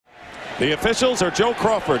The officials are Joe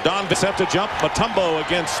Crawford. Don set to jump. Mutombo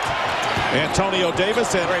against Antonio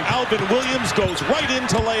Davis. And Alvin Williams goes right in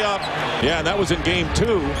to lay up. Yeah, and that was in game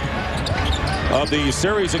 2 of the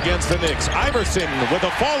series against the Knicks. Iverson with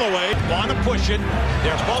a fall away. Want to push it.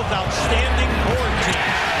 They're both outstanding board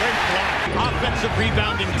teams. Great block. Offensive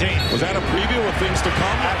rebounding team. Was that a preview of things to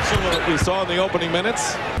come? Absolutely. We saw in the opening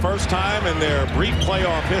minutes. First time in their brief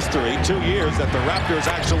playoff history, 2 years, that the Raptors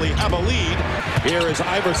actually have a lead. Here is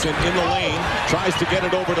Iverson in the lane. Tries to get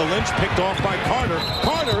it over to Lynch. Picked off by Carter.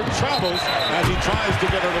 Carter travels as he tries to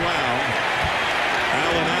get it around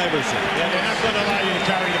Iverson. Yeah, they're not going to allow you to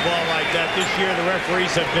carry the ball like that. This year, the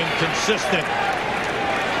referees have been consistent.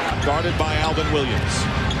 Guarded by Alvin Williams.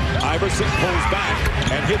 Iverson pulls back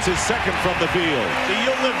and hits his second from the field. See,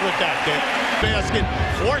 you'll live with that, Dick. Basket.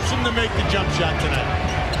 Force him to make the jump shot tonight.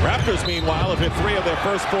 Raptors, meanwhile, have hit 3 of their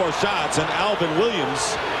first 4 shots, and Alvin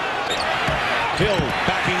Williams. Hill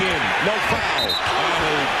backing in. No foul. And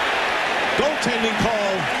a goaltending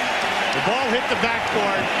call. The ball hit the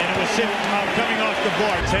backboard, and it was coming off the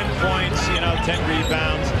board. 10 points, 10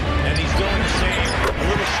 rebounds, and he's doing the same. A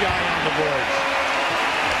little shy on the boards.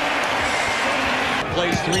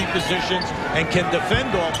 Plays 3 positions and can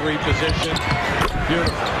defend all 3 positions.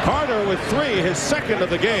 Beautiful. Carter with 3, his second of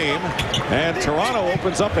the game. And Toronto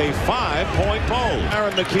opens up a 5-point bowl.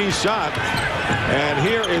 Aaron McKee's shot. And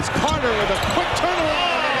here is Carter with a quick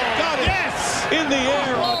turnaround. Got it. Yes! In the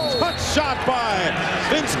air, a touch shot by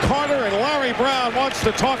Vince Carter, and Larry Brown wants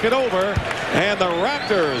to talk it over. And the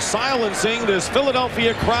Raptors silencing this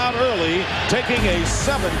Philadelphia crowd early, taking a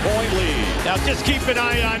 7-point lead. Now just keep an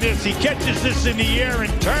eye on this. He catches this in the air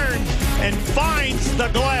and turns and finds the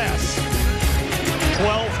glass.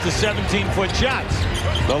 12 to 17-foot shots.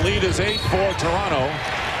 The lead is 8 for Toronto.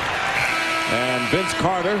 And Vince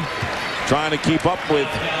Carter trying to keep up with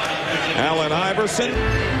Allen Iverson.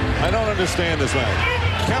 I don't understand this man.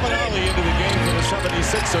 Caminelli into the game for the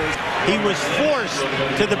 76ers. He was forced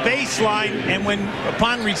to the baseline, and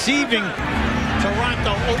upon receiving,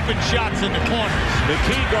 Toronto opened shots in the corners.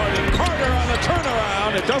 McKee guarding Carter on the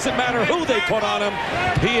turnaround. It doesn't matter who they put on him.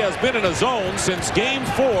 He has been in a zone since game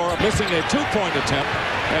 4, missing a 2-point attempt.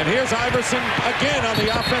 And here's Iverson again on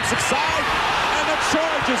the offensive side, and the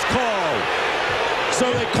charge is called.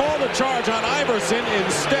 So they call the charge on Iverson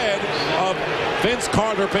instead of Vince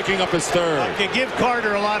Carter picking up his 3rd. I can give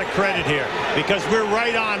Carter a lot of credit here because we're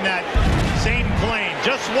right on that same plane.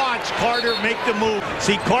 Just watch Carter make the move.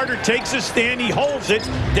 See, Carter takes a stand, he holds it.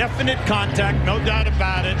 Definite contact, no doubt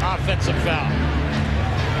about it. Offensive foul.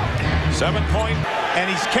 7-point. And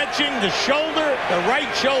he's catching the right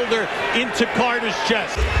shoulder into Carter's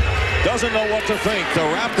chest. Doesn't know what to think. The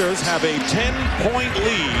Raptors have a 10-point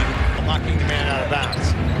lead. Knocking the man out of bounds.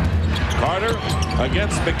 Carter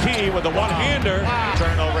against McKee with a one-hander.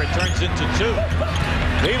 Turnover, it turns into 2.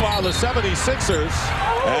 Meanwhile, the 76ers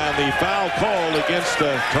and the foul call against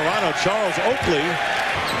Toronto, Charles Oakley.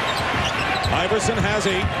 Iverson has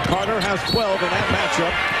 8, Carter has 12 in that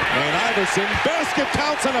matchup. And Iverson, basket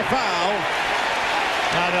counts and a foul.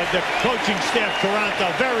 Now the coaching staff,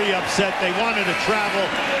 Toronto, very upset. They wanted to travel.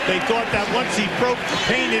 They thought that once he broke the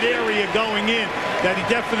painted area going in, that he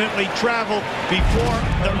definitely traveled before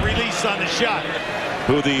the release on the shot.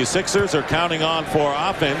 Who the Sixers are counting on for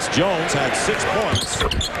offense. Jones had 6 points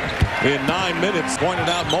in 9 minutes,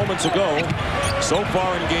 pointed out moments ago. So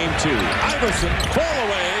far in game 2. Iverson, fall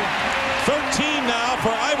away. 13 now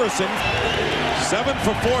for Iverson. 7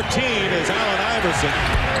 for 14 is Allen Iverson.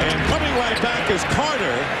 And coming right back is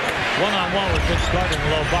Carter. One-on-one with Vince Carter in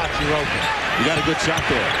the low box. You're open. You got a good shot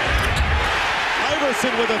there.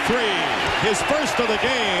 Iverson with a 3. His first of the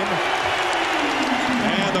game.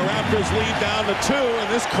 And the Raptors lead down to 2. And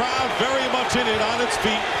this crowd very much in it on its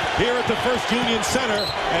feet here at the First Union Center.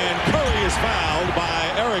 And Curry is fouled by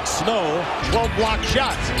Eric Snow. 12 block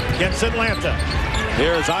shots against Atlanta.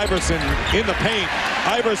 Here's Iverson in the paint.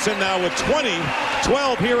 Iverson now with 20.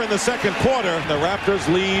 12 here in the second quarter. The Raptors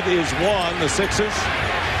lead is 1. The Sixers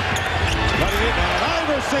cutting it. And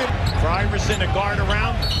Iverson. For Iverson to guard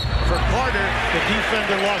around. For Carter, the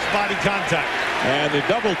defender lost body contact. And the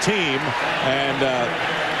double team. And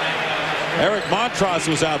Eric Montross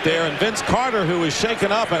was out there. And Vince Carter, who is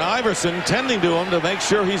shaken up. And Iverson tending to him to make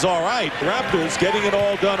sure he's all right. Raptors getting it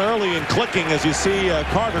all done early and clicking as you see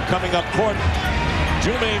Carter coming up court.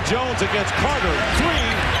 Jermaine Jones against Carter. 3.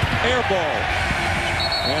 Air ball.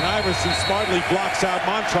 And Iverson smartly blocks out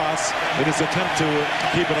Montross in his attempt to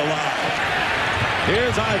keep it alive.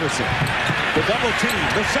 Here's Iverson. The double team.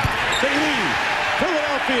 The shot. They lead.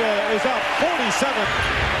 Philadelphia is up 47.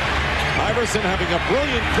 Iverson having a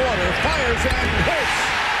brilliant quarter. Fires and hits.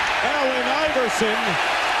 Allen Iverson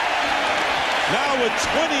now with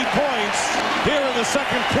 20 points here in the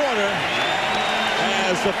second quarter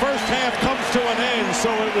as the first half comes to an end. So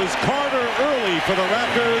it was Carter early for the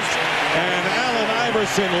Raptors and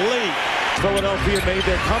Iverson late. Philadelphia made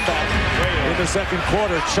their comeback in the second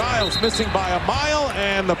quarter. Childs missing by a mile,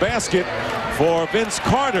 and the basket for Vince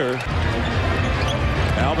Carter.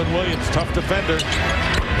 Alvin Williams, tough defender,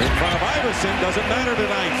 in front of Iverson. Doesn't matter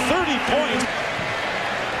tonight. 30 points.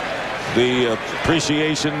 The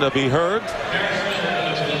appreciation to be heard.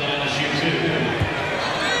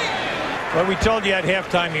 Well, we told you at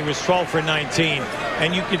halftime he was 12 for 19,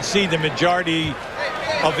 and you can see the majority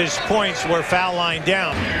of his points were foul line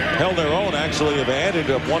down. Held their own, actually, have added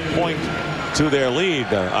 1 point to their lead.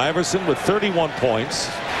 Iverson with 31 points.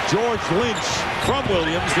 George Lynch from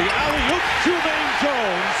Williams. The alley-oop, Jermaine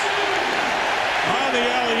Jones on the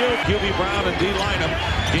alley-oop. QB Brown and D. Lynam.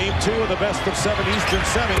 Game 2 of the best-of-7 Eastern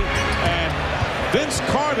semi. And Vince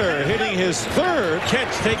Carter hitting his third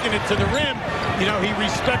catch, taking it to the rim. You know, he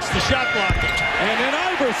respects the shot blocking. And then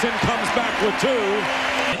Iverson comes back with 2.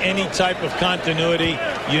 Any type of continuity,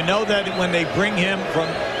 you know that when they bring him from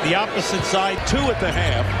the opposite side. 2 at the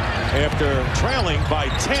half after trailing by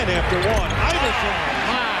 10 after 1. Iverson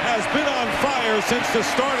has been on fire since the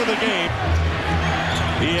start of the game.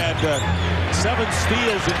 He had 7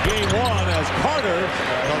 steals in game 1 as Carter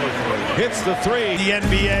hits the 3. The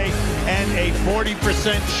NBA and a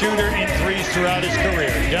 40% shooter in threes throughout his career.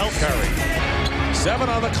 Del Curry. 7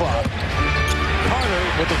 on the clock. Carter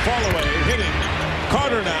with the fall away hitting.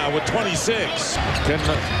 Carter now with 26. Can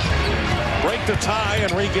break the tie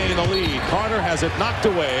and regain the lead. Carter has it knocked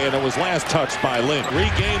away, and it was last touched by Lynch.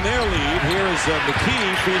 Regain their lead. Here is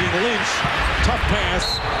McKee feeding Lynch. Tough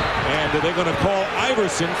pass. And they're going to call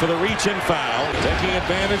Iverson for the reach-in foul. Taking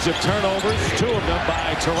advantage of turnovers, 2 of them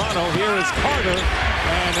by Toronto. Here is Carter,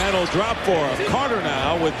 and that'll drop for him. Carter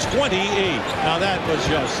now with 28. Now that was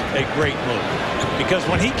just a great move. Because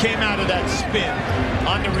when he came out of that spin,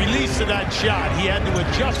 on the release of that shot, he had to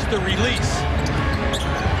adjust the release.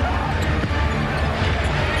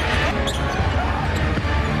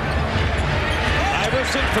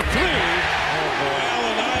 Iverson for 3.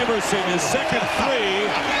 Iverson, his second 3,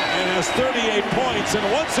 and has 38 points. And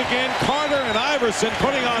once again, Carter and Iverson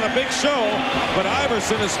putting on a big show. But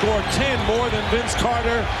Iverson has scored 10 more than Vince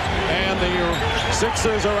Carter, and the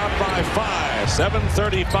Sixers are up by 5.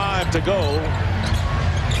 7:35 to go.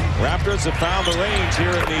 Raptors have found the range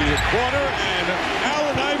here in the quarter, and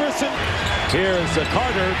Allen Iverson. Here's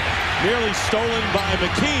Carter, nearly stolen by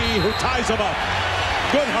McKee, who ties him up.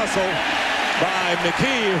 Good hustle by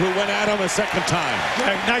McKee, who went at him a second time.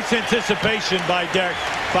 Yeah, nice anticipation by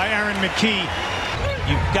Aaron McKee.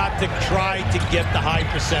 You've got to try to get the high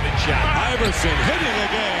percentage shot. Iverson hitting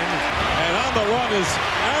again, and on the run is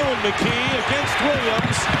Aaron McKee against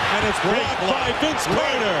Williams, and it's blocked by Vince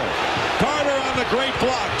Carter. Carter on the great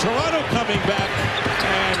block. Toronto coming back,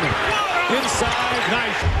 and inside.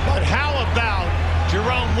 Nice. But how about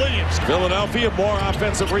Jerome Williams? Philadelphia, more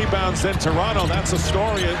offensive rebounds than Toronto. That's a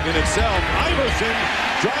story in itself. Iverson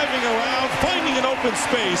driving around, finding an open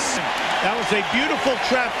space. That was a beautiful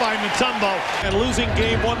trap by Mutombo. And losing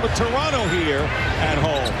game 1 with Toronto here at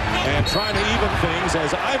home. And trying to even things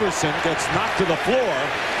as Iverson gets knocked to the floor.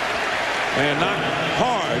 And knocked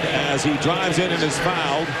hard as he drives in and is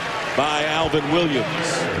fouled by Alvin Williams.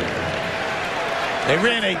 They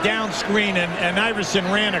ran a down screen, and Iverson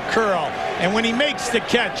ran a curl. And when he makes the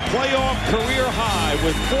catch, playoff career high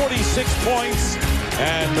with 46 points.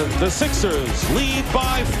 And the Sixers lead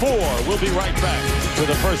by 4. We'll be right back to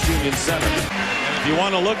the First Union Center. If you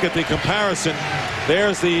want to look at the comparison, there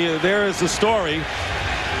is the story.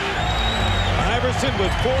 Iverson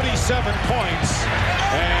with 47 points.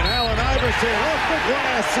 And Allen Iverson off the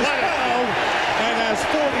glass is fouled and has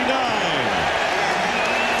 49.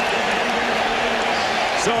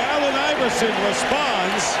 So Allen Iverson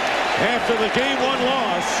responds after the game 1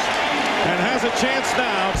 loss and has a chance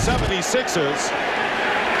now. 76ers.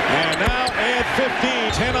 And now add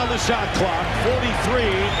 15. 10 on the shot clock. 43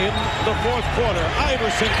 in the fourth quarter.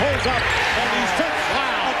 Iverson pulls up and he sets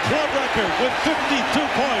a club record with 52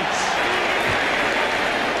 points.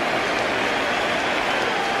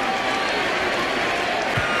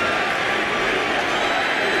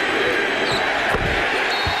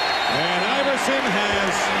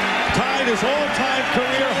 Has tied his all-time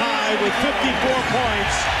career high with 54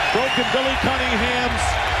 points. Broken Billy Cunningham's.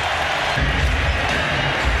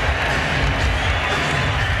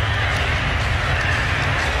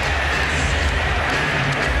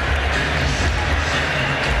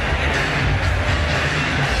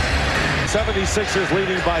 76ers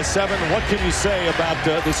leading by 7. What can you say about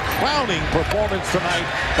this crowning performance tonight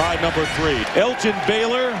by number 3? Elgin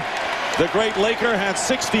Baylor, the great Laker, had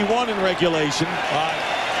 61 in regulation.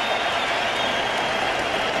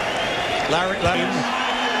 Larry,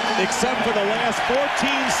 except for the last 14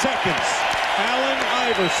 seconds, Allen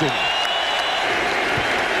Iverson.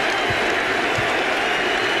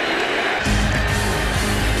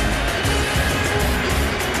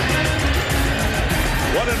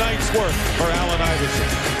 What a night's work for Allen Iverson.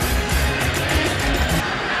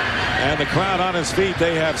 And the crowd on his feet,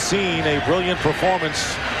 they have seen a brilliant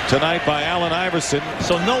performance tonight by Allen Iverson.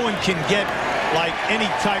 So no one can get like any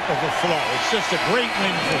type of a flow. It's just a great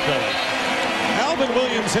win for Philly. Alvin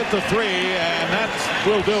Williams hit the 3, and that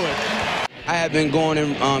will do it. I have been going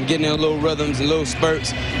and getting in little rhythms and little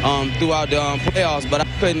spurts throughout the playoffs, but I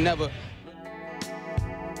couldn't never